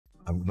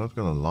I'm not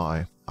gonna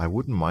lie, I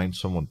wouldn't mind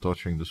someone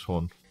dodging this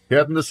one.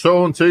 Get in the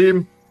zone,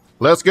 team!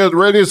 Let's get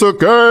ready to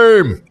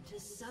game! To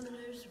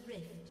Summoner's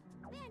Rift.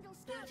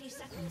 30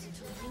 seconds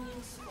until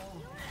minions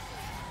spawn.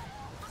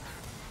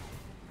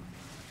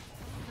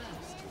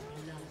 First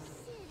blood.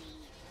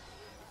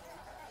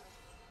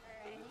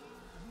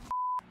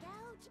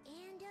 Doubt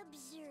and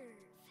observe.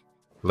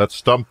 Let's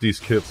stomp these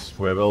kids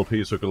who have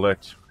LPs to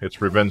collect.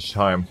 It's revenge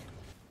time.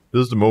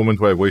 This is the moment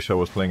where I wish I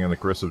was playing an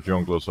aggressive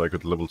jungler so I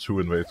could level 2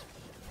 invade.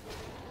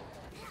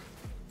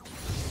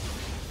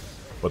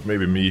 But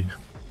maybe me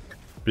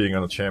being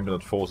on a champion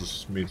that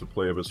forces me to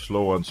play a bit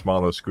slower and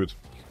smarter is good.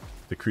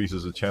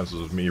 Decreases the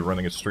chances of me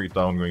running it straight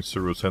down, going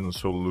 0-10 and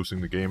solo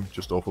losing the game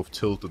just off of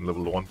tilt and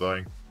level 1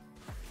 dying.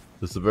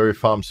 This is a very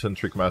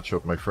farm-centric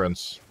matchup, my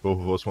friends.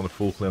 Both of us want a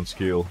full clan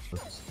scale.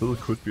 But still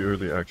could be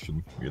early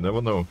action. You never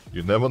know.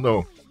 You never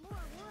know.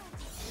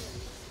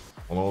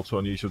 And also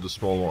on each of the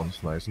small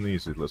ones. Nice and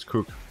easy. Let's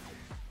cook.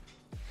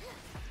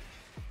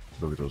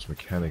 Look at those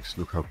mechanics.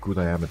 Look how good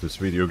I am at this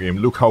video game.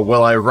 Look how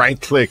well I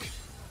right-click.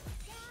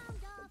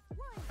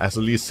 As a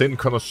Lee Sin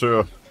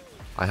connoisseur,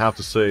 I have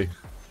to say,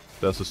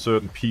 there's a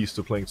certain peace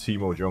to playing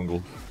Teemo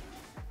jungle.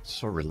 It's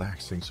so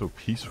relaxing, so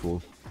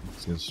peaceful.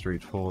 It's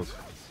straightforward.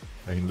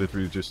 I can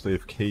literally just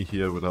AFK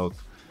here without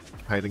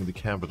hiding the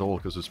camp at all,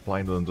 because it's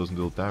blinded and doesn't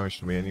deal damage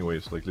to me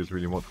anyways. Like,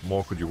 literally, what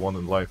more could you want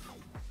in life?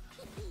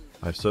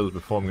 I've said it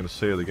before, I'm gonna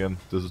say it again.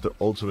 This is the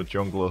ultimate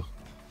jungler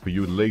for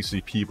you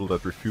lazy people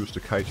that refuse to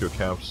kite your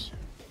camps.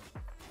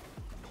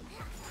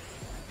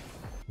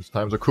 It's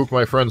time to cook,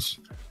 my friends.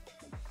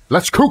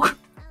 Let's cook!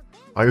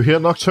 Are you here,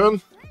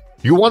 Nocturne?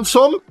 You want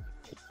some?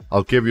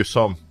 I'll give you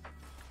some.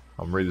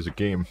 I'm ready to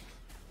game.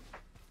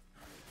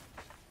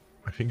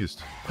 I think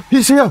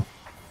he's here!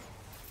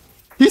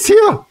 He's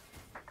here!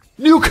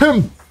 Nuke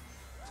him!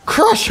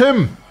 Crush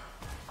him!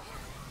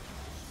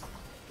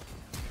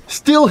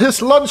 Steal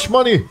his lunch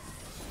money!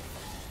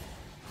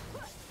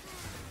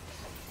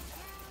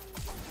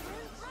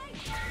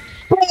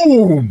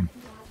 Boom!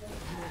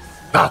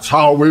 That's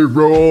how we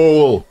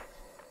roll!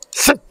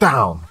 Sit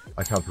down!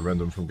 I can't prevent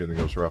him from getting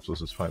those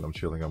raptors, it's fine, I'm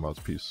chilling, I'm out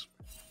of peace.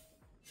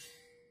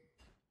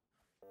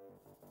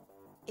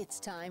 It's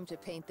time to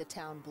paint the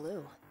town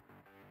blue.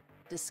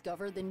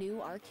 Discover the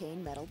new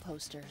arcane metal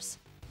posters.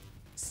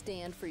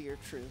 Stand for your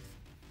truth,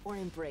 or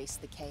embrace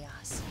the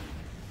chaos.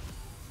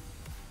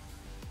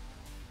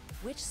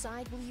 Which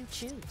side will you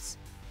choose?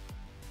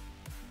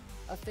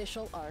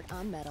 Official art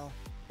on metal,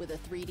 with a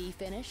 3D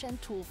finish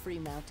and tool-free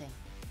mounting.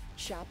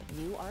 Shop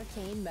new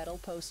arcane metal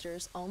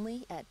posters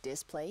only at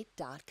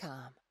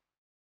displate.com.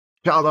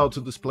 Shout out to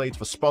Displate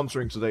for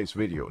sponsoring today's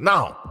video.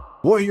 Now,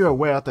 were you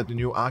aware that the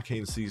new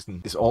Arcane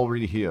season is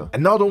already here?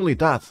 And not only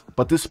that,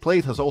 but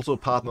Displate has also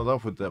partnered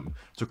up with them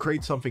to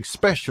create something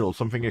special,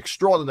 something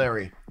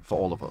extraordinary for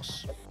all of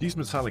us. These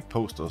metallic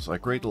posters are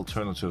great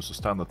alternatives to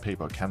standard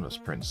paper canvas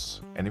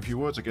prints. And if you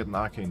were to get an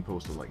Arcane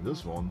poster like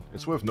this one,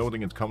 it's worth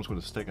noting it comes with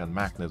a sticker and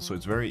magnet, so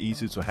it's very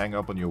easy to hang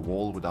up on your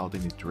wall without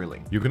any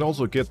drilling. You can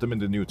also get them in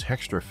the new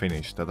texture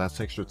finish that adds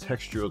extra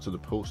texture to the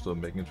poster,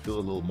 making it feel a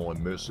little more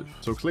immersive.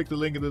 So click the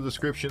link in the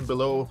description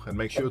below and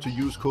make sure to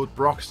use code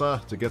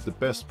Broxah to get the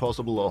best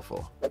possible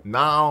offer.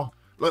 Now,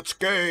 let's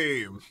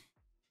game!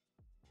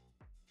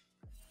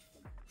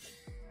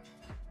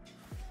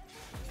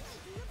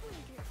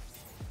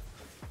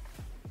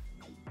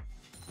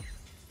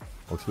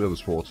 I'll clear the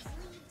sport.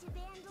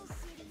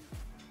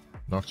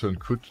 Nocturne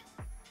could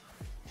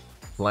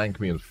flank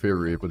me in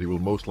theory, but he will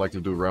most likely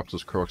do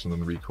Raptors, Crocs, and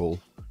then recall.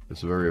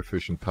 It's a very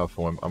efficient path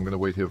for him. I'm gonna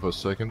wait here for a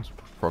second,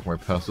 proc my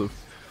passive.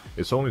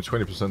 It's only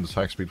 20%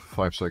 attack speed for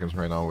 5 seconds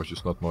right now, which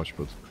is not much,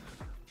 but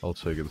I'll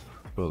take it.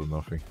 Better than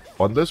nothing.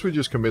 Unless we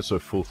just commit to a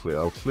full clear.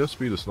 Our clear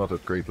speed is not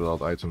that great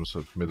without items,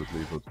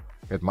 admittedly, but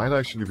it might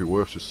actually be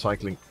worth just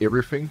cycling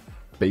everything,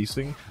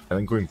 basing, and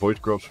then going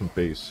void grubs from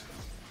base.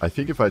 I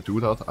think if I do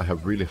that, I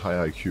have really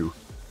high IQ.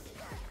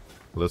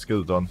 Let's get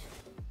it done.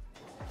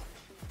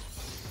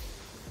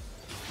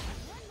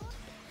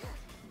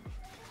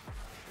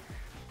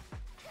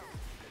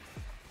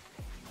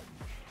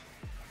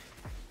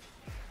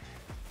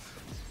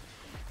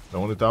 The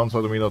only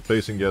downside of me not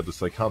basing yet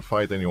is I can't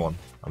fight anyone.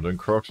 I'm doing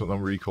Crocs and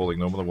I'm recalling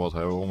no matter what.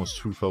 I have almost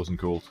 2000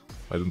 gold.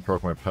 I didn't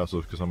proc my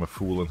passive because I'm a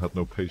fool and had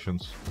no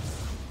patience.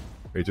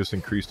 It just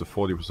increased the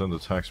 40%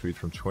 attack speed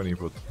from 20,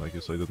 but I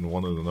guess I didn't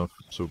want it enough,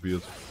 so be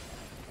it.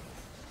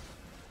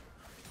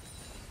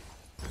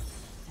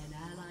 An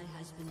ally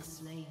has been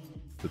slain.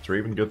 Did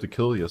Draven get the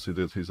kill? Yes he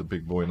did, he's a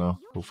big boy now.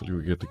 Hopefully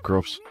we get the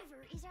grubs.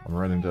 I'm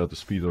running there at the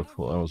speed of,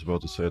 well I was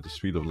about to say at the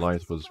speed of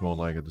light, but it's more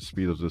like at the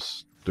speed of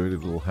this dirty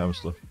little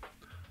hamster.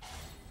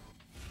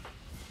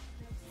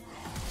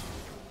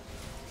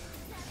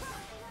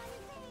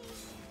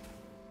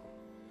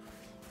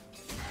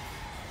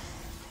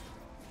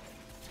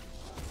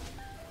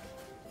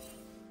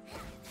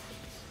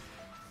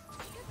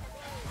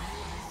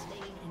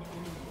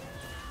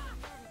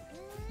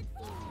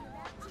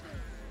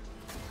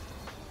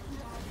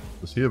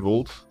 Does he have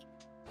ult?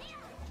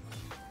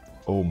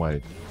 Oh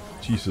my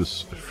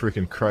Jesus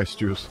freaking Christ,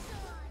 juice.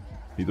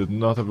 He did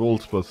not have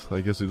ult, but I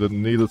guess he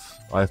didn't need it.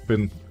 I've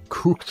been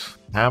cooked.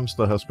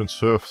 Hamster has been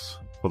served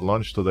for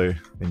lunch today.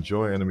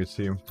 Enjoy, enemy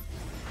team.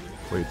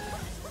 Wait.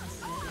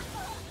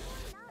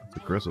 That's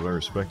aggressive, I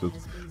respect it.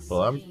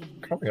 Well, I'm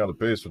coming out of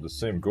base with the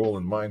same goal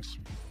in mind.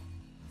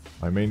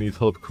 I may need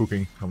help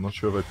cooking. I'm not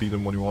sure if I beat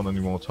him 1v1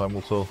 anymore. Time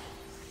will tell.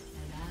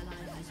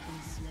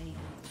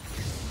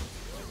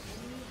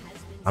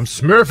 I'm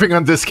smurfing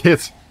on this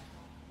kid!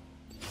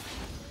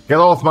 Get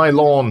off my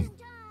lawn!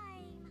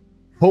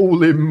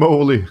 Holy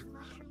moly!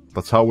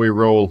 That's how we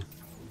roll.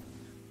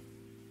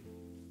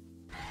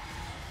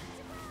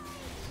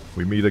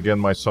 We meet again,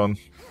 my son.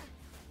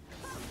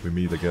 We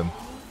meet again.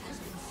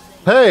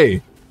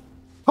 Hey!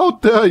 How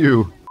dare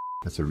you!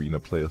 It's arena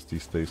players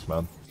these days,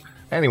 man.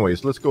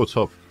 Anyways, let's go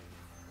top.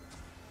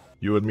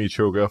 You and me,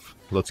 Cho'Gath.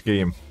 Let's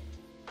game.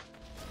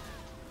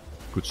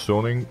 Good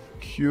zoning.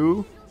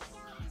 Q.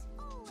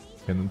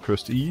 And then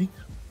press E.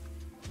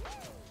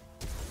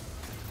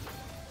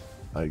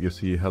 I guess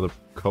he had a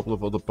couple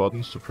of other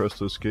buttons to press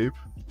to escape.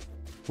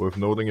 Worth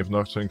noting, if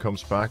Nocturne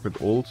comes back with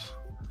ult,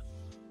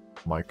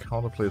 my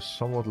counterplay is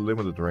somewhat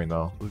limited right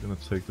now. We're gonna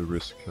take the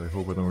risk. I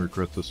hope I don't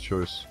regret this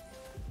choice.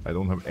 I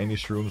don't have any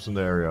shrooms in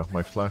the area.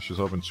 My flash is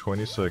up in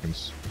 20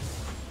 seconds.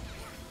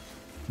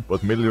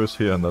 But Milio is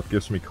here and that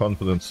gives me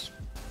confidence.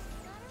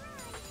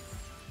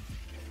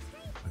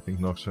 I think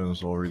Nocturne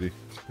is already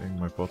staying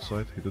my bot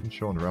side. He didn't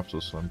show on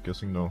Raptors, so I'm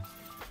guessing no.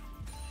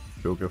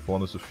 Cho'Gath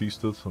 1 is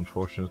defeated.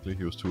 Unfortunately,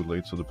 he was too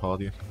late to the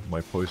party.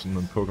 My poison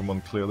and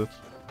Pokemon cleared it.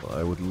 Well,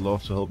 I would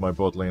love to help my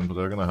bot lane, but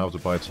they're gonna have to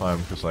buy time,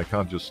 because I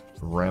can't just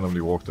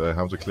randomly walk there. I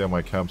have to clear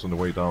my camps on the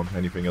way down.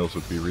 Anything else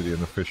would be really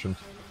inefficient.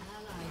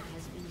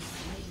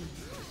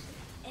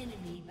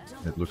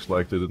 It looks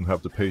like they didn't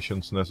have the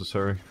patience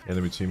necessary.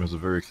 Enemy team has a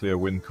very clear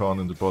win con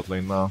in the bot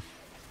lane now.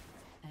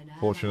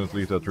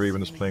 Fortunately, that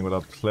Draven is playing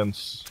without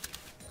cleanse.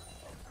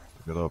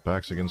 We got our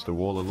backs against the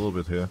wall a little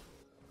bit here.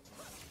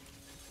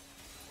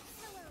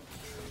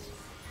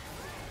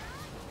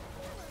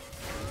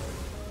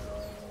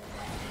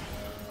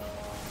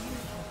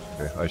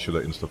 Okay, I should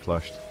have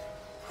insta-flashed.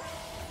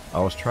 I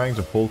was trying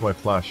to hold my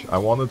flash. I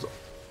wanted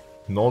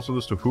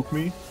Nautilus to hook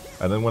me,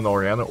 and then when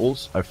Orianna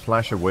ults, I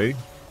flash away,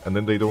 and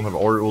then they don't have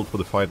Ori ult for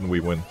the fight and we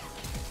win.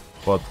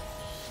 But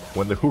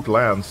when the hook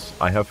lands,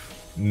 I have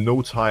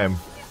no time,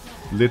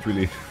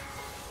 literally,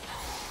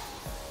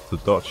 to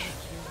dodge.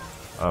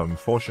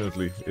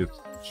 Fortunately, it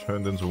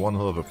turned into one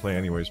hell of a play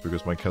anyways,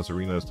 because my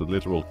Katarina is the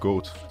literal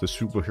GOAT, the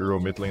superhero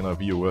mid laner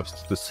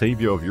VOS, the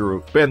savior of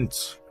Europe.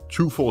 Bent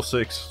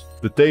 246.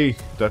 The day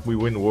that we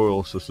win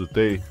Worlds is the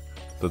day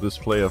that this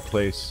player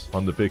plays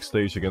on the big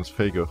stage against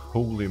Faker.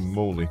 Holy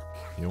moly.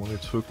 He only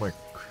took my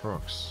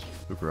Crocs.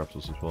 Took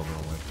Raptors as well,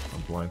 no way.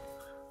 I'm blind.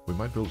 We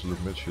might be able to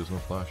look mid, she has no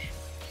flash.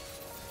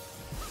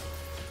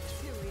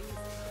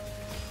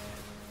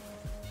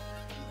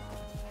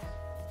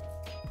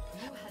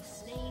 You have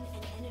slain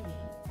an enemy.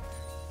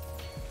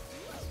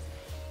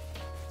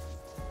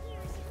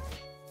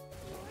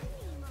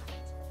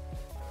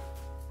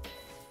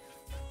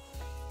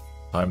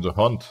 Time to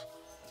hunt.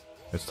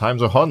 It's time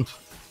to hunt.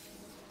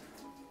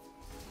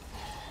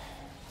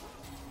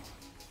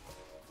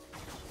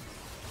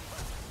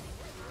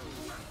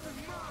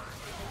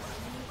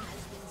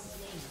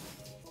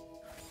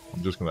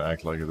 I'm just gonna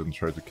act like I didn't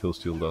try to kill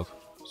steal that.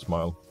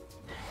 Smile.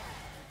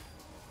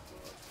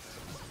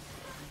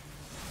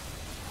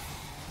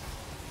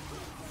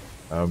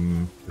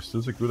 Is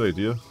this a good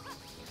idea?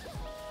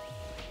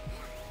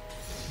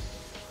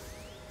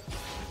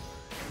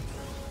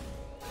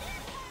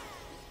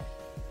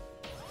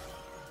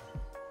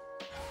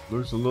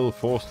 Looks a little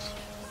forced.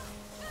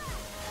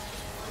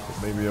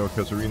 But maybe our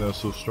Katarina is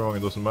so strong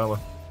it doesn't matter.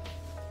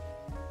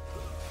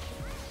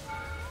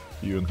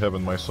 You in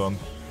heaven, my son.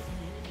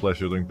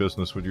 Pleasure doing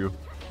business with you.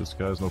 This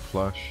guy has no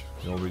flash.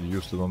 He already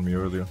used it on me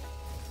earlier.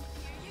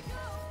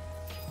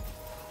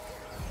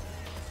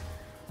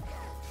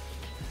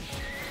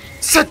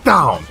 Sit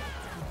down!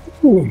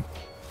 Boom!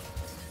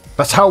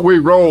 That's how we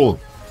roll!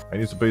 I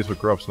need to base with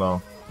grubs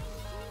now.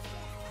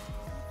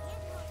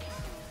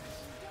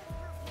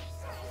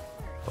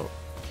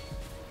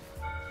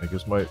 I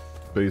guess my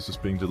base is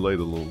being delayed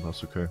a little,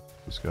 that's okay.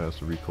 This guy has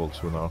to recall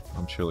too now.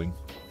 I'm chilling.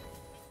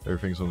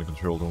 Everything's under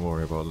control, don't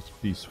worry about it.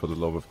 Please, for the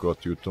love of God,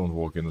 dude, don't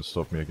walk in and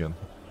stop me again.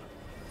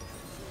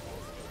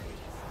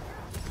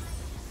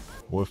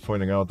 Worth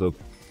pointing out that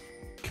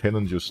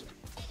Kennen just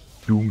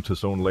doomed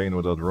his own lane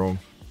with that roam.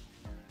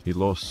 He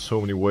lost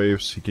so many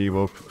waves, he gave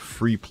up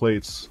 3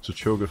 plates to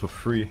Cho'Gath for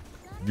free.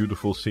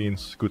 Beautiful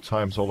scenes, good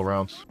times all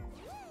around.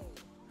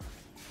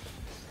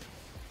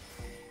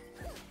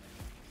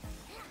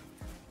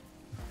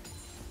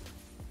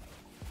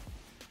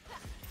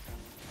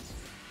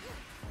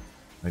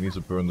 I need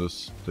to burn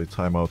this. They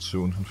time out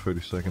soon in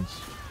 30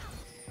 seconds.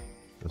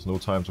 There's no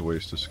time to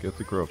waste, just get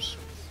the grubs.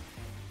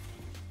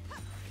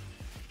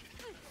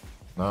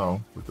 Now,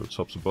 we go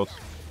top to bot.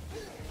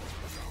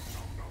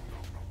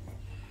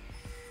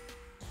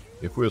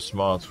 If we're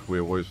smart, we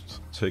avoid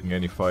taking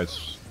any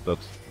fights that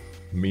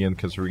me and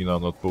Katarina are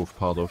not both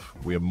part of.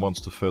 We are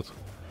monster fed.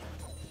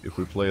 if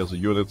we play as a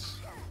unit,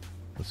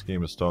 this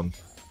game is done.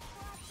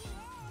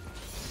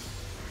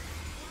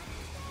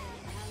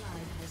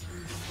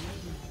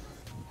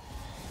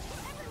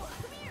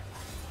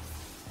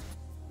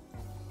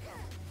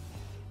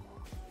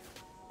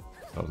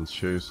 Out of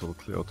chase, I'll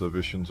clear out their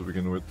vision to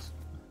begin with.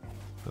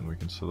 Then we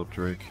can set up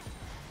Drake.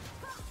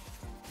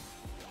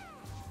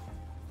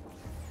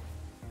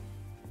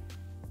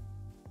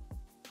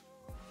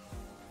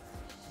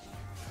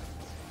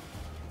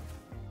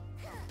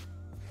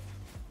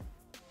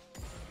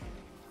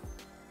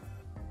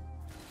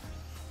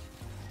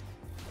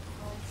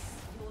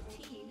 Your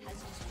team has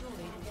destroyed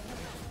a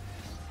turret.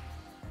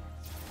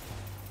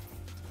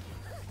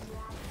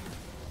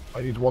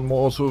 I need one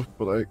more also,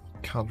 but I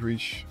can't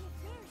reach.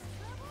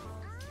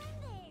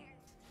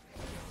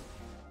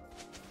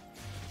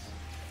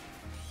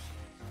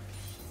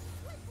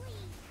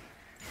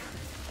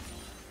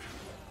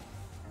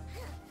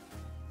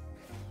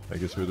 I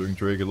guess we're doing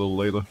Drake a little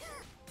later.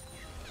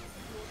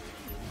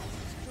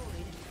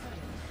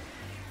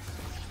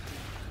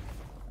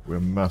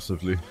 We're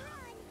massively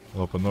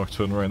up a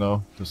Nocturne right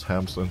now. This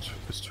hamster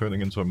is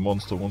turning into a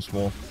monster once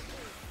more.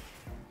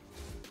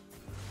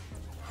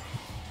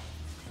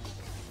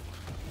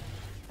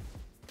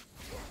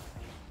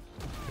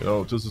 You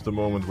know, this is the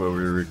moment where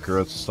we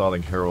regret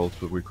starting Herald,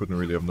 but we couldn't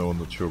really have known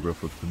that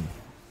Cho'Gath would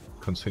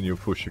continue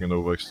pushing and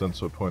overextend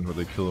to a point where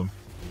they kill him.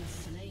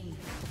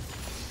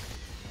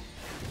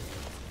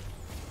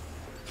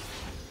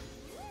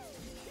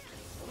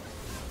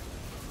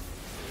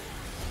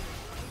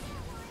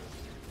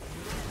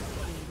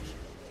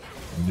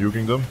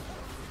 Nuking them.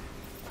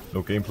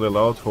 No gameplay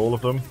allowed for all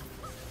of them.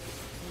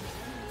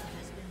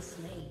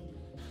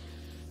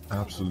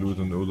 Absolute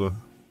and utter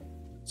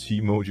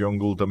Teemo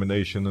jungle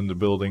domination in the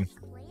building.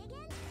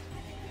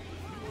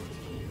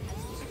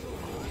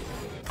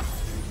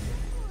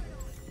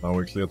 Now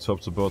we clear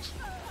top to bot.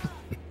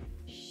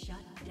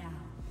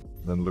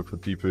 Then look for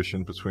deep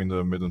vision between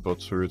the mid and bot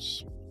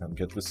turrets and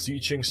get the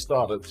sieging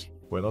started.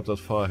 We're not that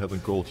far ahead in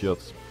gold yet,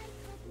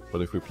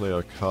 but if we play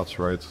our cards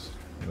right,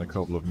 in a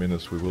couple of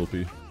minutes we will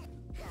be.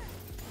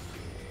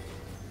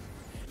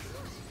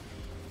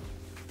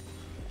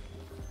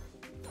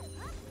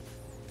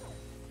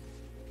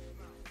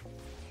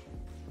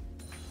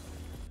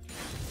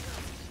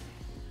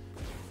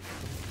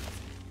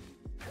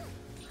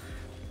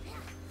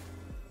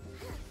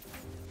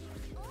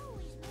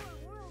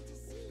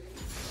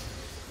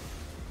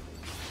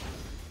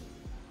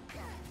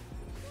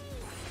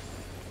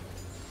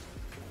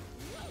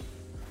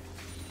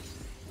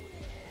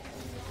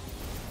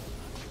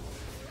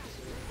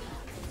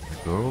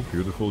 So,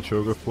 beautiful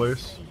Cho'Gath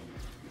place.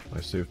 I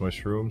saved my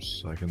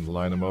shrooms, I can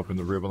line them up in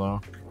the river now.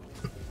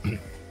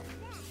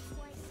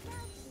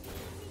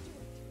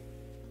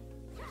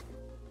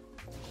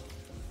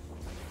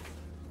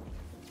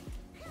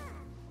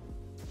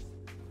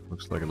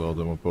 Looks like a lot of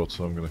them are bots,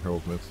 so I'm gonna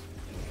herald mid.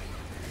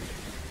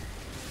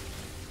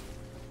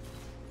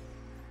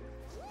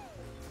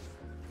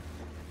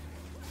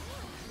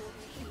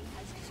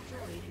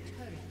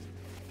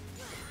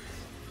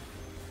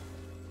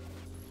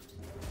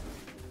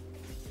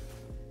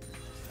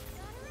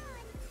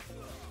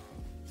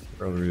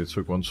 I already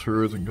took one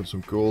turret and got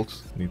some gold.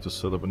 Need to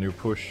set up a new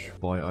push.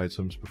 Buy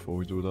items before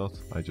we do that.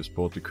 I just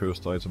bought the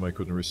cursed item I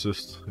couldn't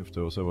resist. If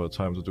there was ever a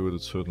time to do it,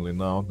 it's certainly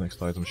now.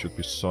 Next item should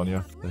be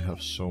Sonya. They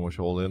have so much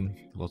all in.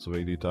 Lots of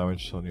AD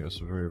damage. Sonya is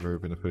very, very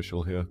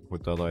beneficial here.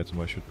 With that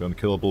item I should be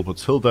unkillable. But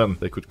till then,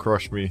 they could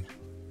crush me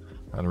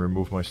and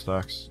remove my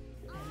stacks.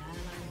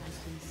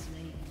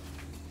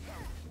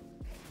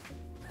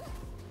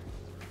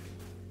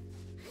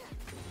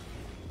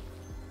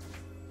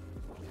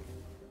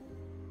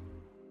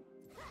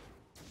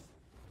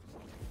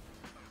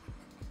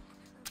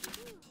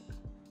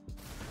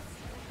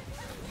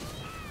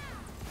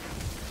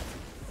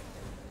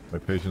 My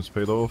patience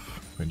paid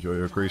off. Enjoy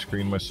your grey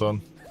screen, my son.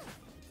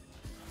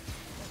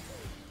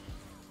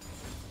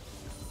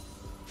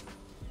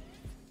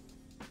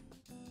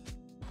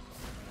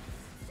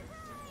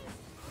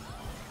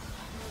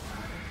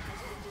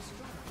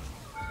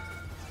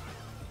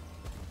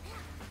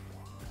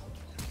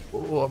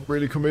 Oh, I'm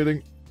really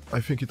committing.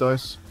 I think he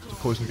dies. The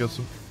poison gets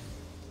him.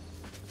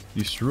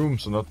 These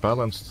rooms are not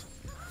balanced.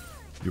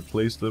 You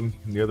place them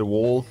near the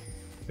wall,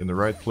 in the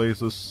right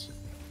places.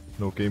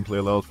 No gameplay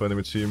allowed for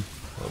enemy team.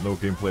 Well, no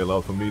gameplay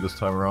allowed for me this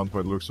time around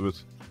by the looks of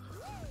it.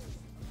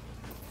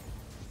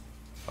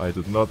 I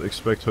did not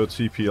expect her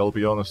TP, I'll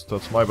be honest,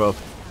 that's my bad.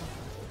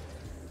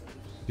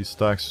 These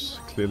stacks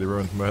clearly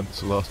weren't meant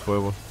to last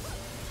forever.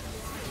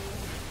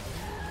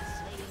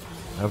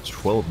 I have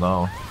 12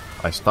 now.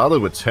 I started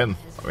with 10.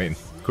 I mean,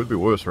 could be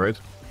worse, right?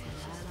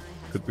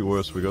 Could be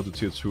worse, we got the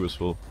tier 2 as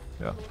well.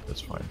 Yeah,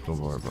 that's fine, don't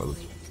worry about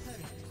it.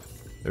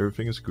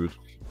 Everything is good.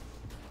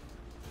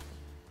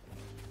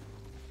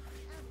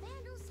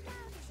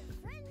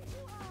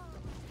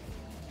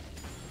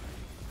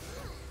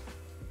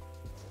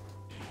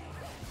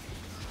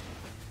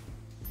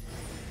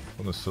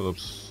 I'm gonna set up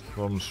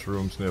some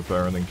shrooms near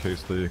Baron in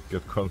case they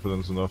get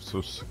confidence enough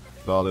to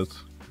start it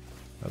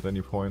at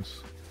any point.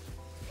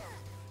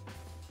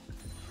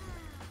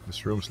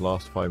 This room's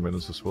last 5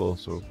 minutes as well,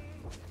 so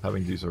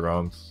having these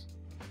around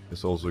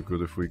is also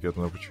good if we get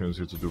an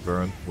opportunity to do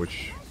Baron,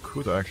 which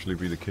could actually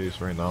be the case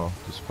right now,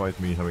 despite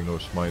me having no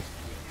smite,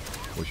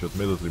 which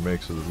admittedly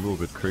makes it a little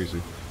bit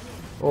crazy.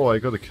 Oh, I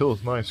got a kill.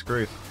 Nice,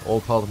 great.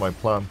 All part of my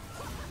plan.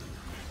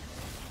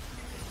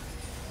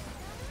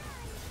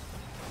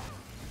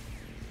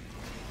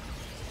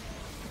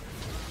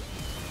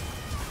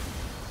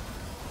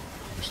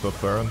 We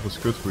stopped Baron. That's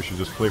good. We should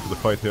just play for the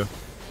fight here.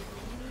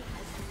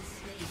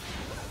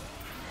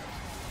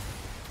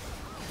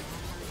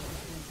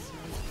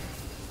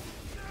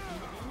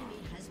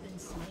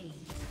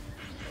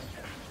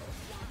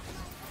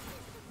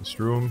 This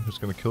room is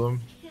gonna kill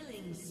him.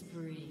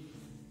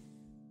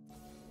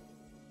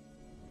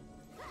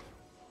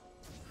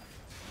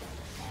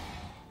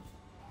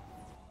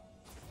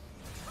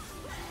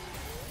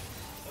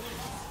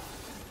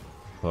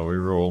 Now we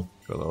roll.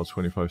 Got our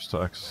 25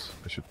 stacks.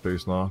 I should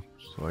base now,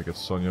 so I get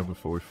Sonya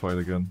before we fight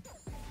again.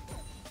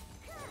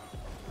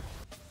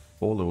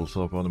 4 levels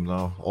up on him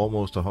now.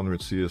 Almost 100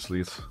 CS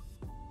lead.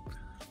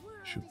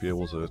 Should be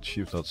able to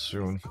achieve that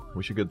soon.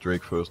 We should get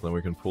Drake first, then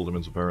we can pull them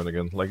into Baron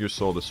again. Like you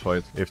saw this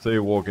fight. If they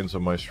walk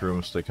into my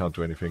shrooms, they can't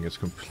do anything. It's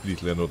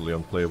completely and utterly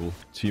unplayable.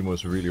 Teemo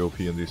is really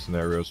OP in these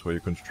scenarios where you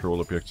control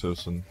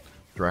objectives and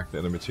drag the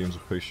enemy teams to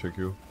face check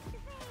you.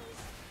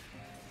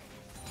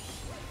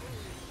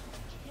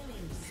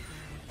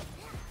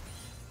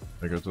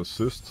 I got the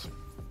assist.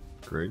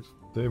 Great.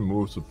 They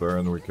move to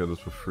Baron, we get it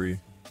for free.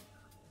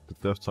 The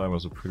death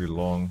timers are pretty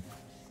long.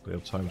 They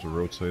have time to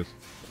rotate.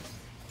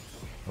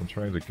 I'm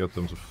trying to get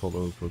them to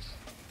follow, but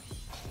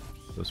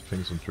let's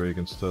ping some Drake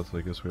instead.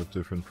 I guess we have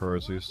different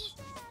priorities.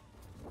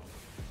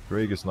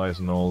 Drake is nice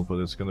and all, but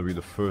it's gonna be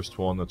the first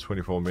one at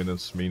 24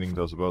 minutes, meaning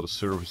there's about a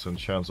 0%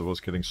 chance of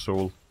us getting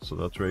soul, so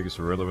that Drake is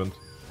irrelevant.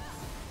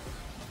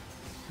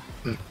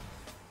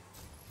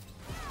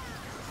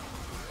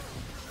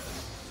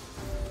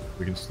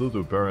 We can still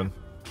do Baron.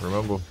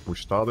 Remember, we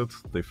started,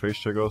 they face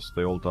check us,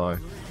 they all die.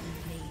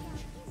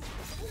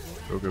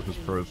 Cho'Gath is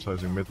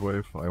prioritizing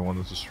mid-wave. I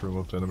wanted to stream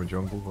up the enemy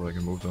jungle, but I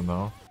can move them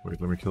now.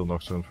 Wait, let me kill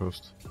Nocturne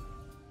first.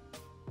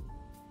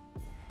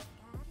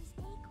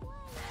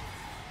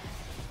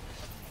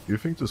 Do you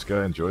think this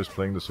guy enjoys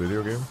playing this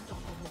video game?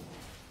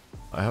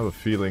 I have a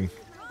feeling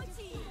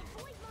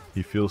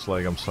he feels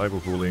like I'm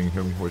cyberbullying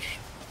him, which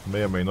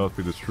may or may not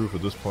be the truth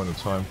at this point in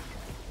time.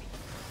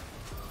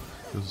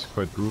 This is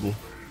quite brutal.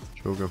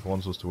 Cho'Gath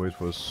wants us to wait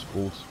for his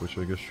ult, which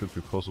I guess should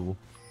be possible.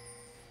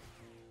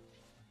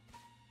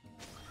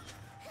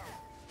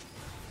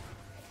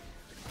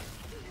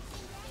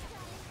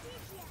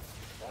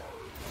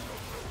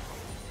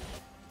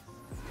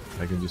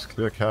 I can just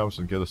clear camps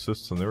and get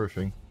assists and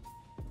everything.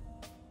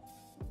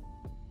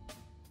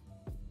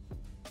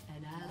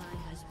 An ally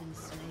has been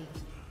slain.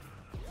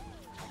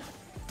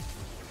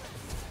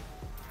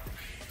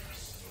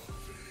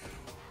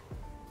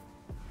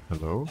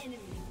 Hello? Enemy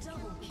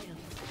double kill.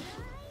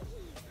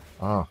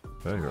 Ah,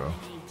 there you are.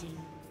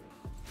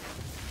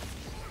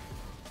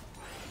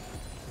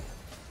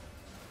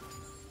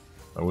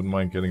 I wouldn't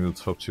mind getting the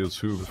top tier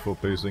 2 before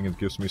basing. It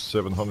gives me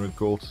 700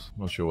 gold.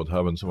 Not sure what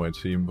happened to my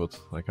team, but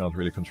I can't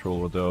really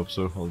control what they're up,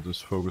 so I'll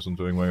just focus on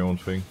doing my own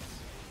thing.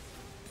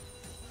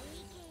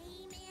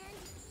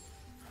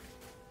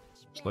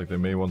 It's like they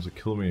may want to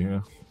kill me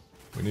here.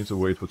 We need to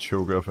wait for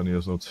Cho'Gath and he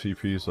has no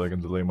TP, so I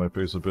can delay my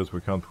base a bit. We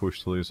can't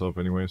push till he's up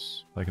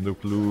anyways. I can do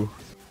blue,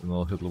 and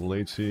I'll hit level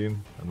 18,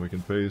 and we can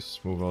base,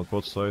 move out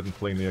bot side, and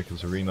play near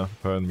Katarina.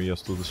 Her and me are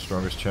still the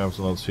strongest champs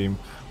on our team.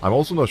 I'm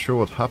also not sure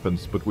what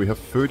happened, but we have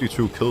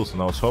 32 kills,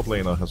 and our top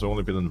laner has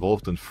only been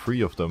involved in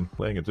 3 of them,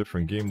 playing a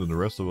different game than the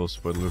rest of us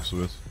by the looks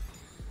of it.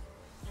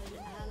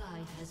 An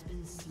ally has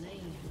been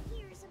slain.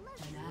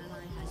 An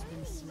ally has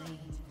been slain.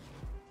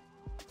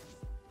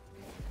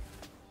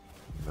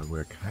 And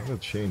we're kinda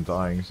chain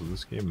dying, so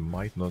this game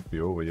might not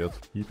be over yet.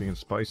 Keeping it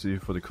spicy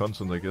for the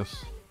content, I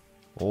guess.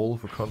 All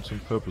for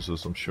content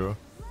purposes, I'm sure.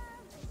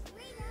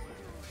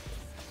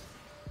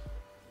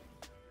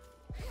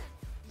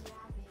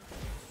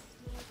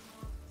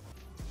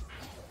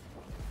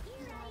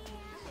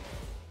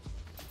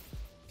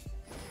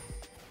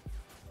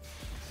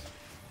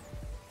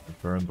 The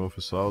Baron buff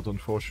is out,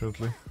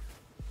 unfortunately.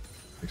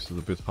 Makes it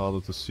a bit harder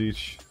to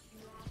siege.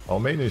 Our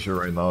main issue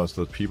right now is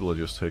that people are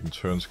just taking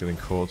turns getting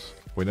caught.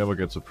 We never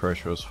get to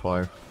pressure as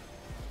 5.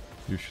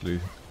 Usually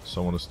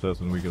someone is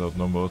dead and we get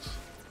outnumbered.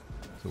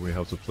 So we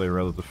have to play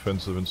rather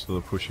defensive instead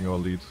of pushing our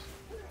lead.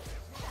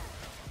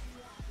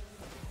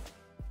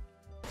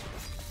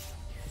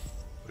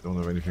 We don't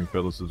have anything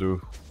better to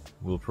do.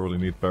 We'll probably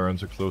need Baron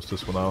to close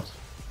this one out.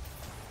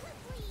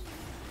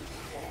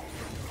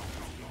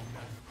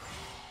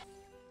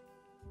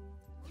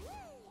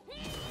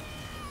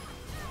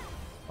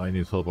 I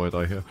need help or I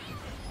die here.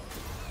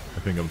 I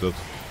think I'm dead.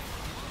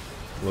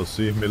 We'll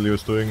see.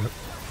 Milio's doing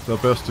their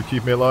best to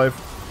keep me alive.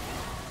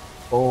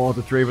 Oh,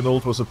 the Draven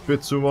ult was a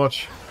bit too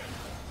much.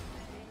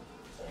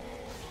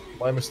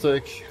 My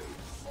mistake.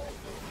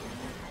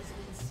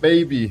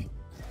 Maybe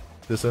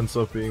this ends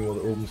up being what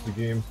opens the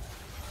game.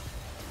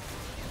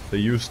 They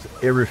used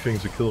everything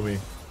to kill me.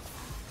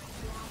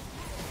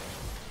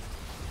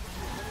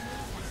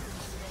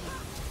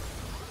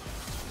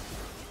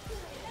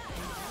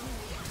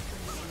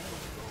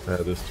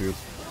 This dude.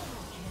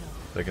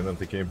 They can end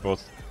the game,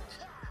 but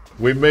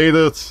we made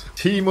it!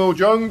 Teemo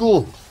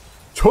jungle!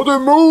 To the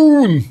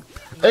moon!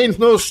 Ain't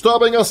no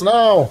stopping us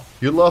now!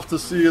 You love to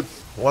see it.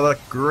 What a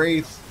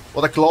great,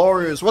 what a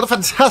glorious, what a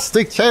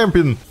fantastic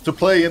champion to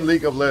play in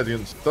League of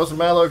Legends. Doesn't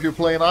matter if you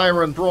play in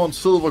Iron, Bronze,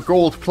 Silver,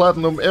 Gold,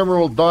 Platinum,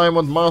 Emerald,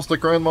 Diamond, Master,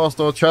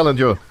 Grandmaster, or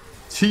Challenger.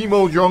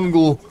 Teemo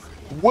jungle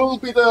will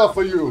be there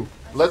for you.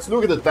 Let's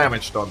look at the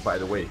damage done, by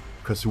the way,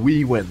 because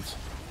we went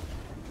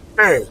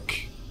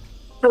big.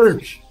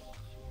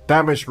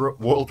 Damage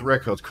world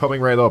record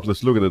coming right up.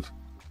 Let's look at it.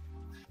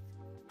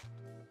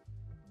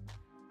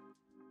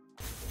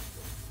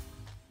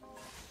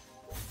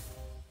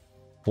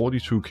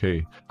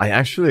 $42k. I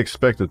actually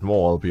expected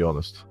more, I'll be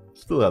honest.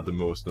 Still had the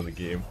most in the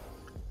game.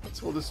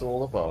 That's what it's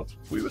all about.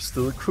 We were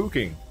still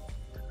cooking.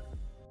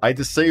 I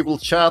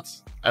disabled chat,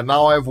 and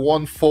now I've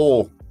won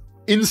 4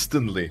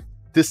 instantly.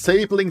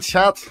 Disabling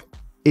chat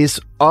is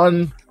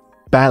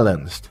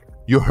unbalanced.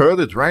 You heard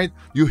it, right?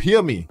 You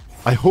hear me.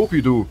 I hope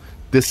you do.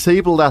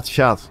 Disable that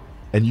chat,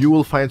 and you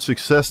will find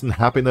success and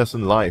happiness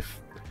in life.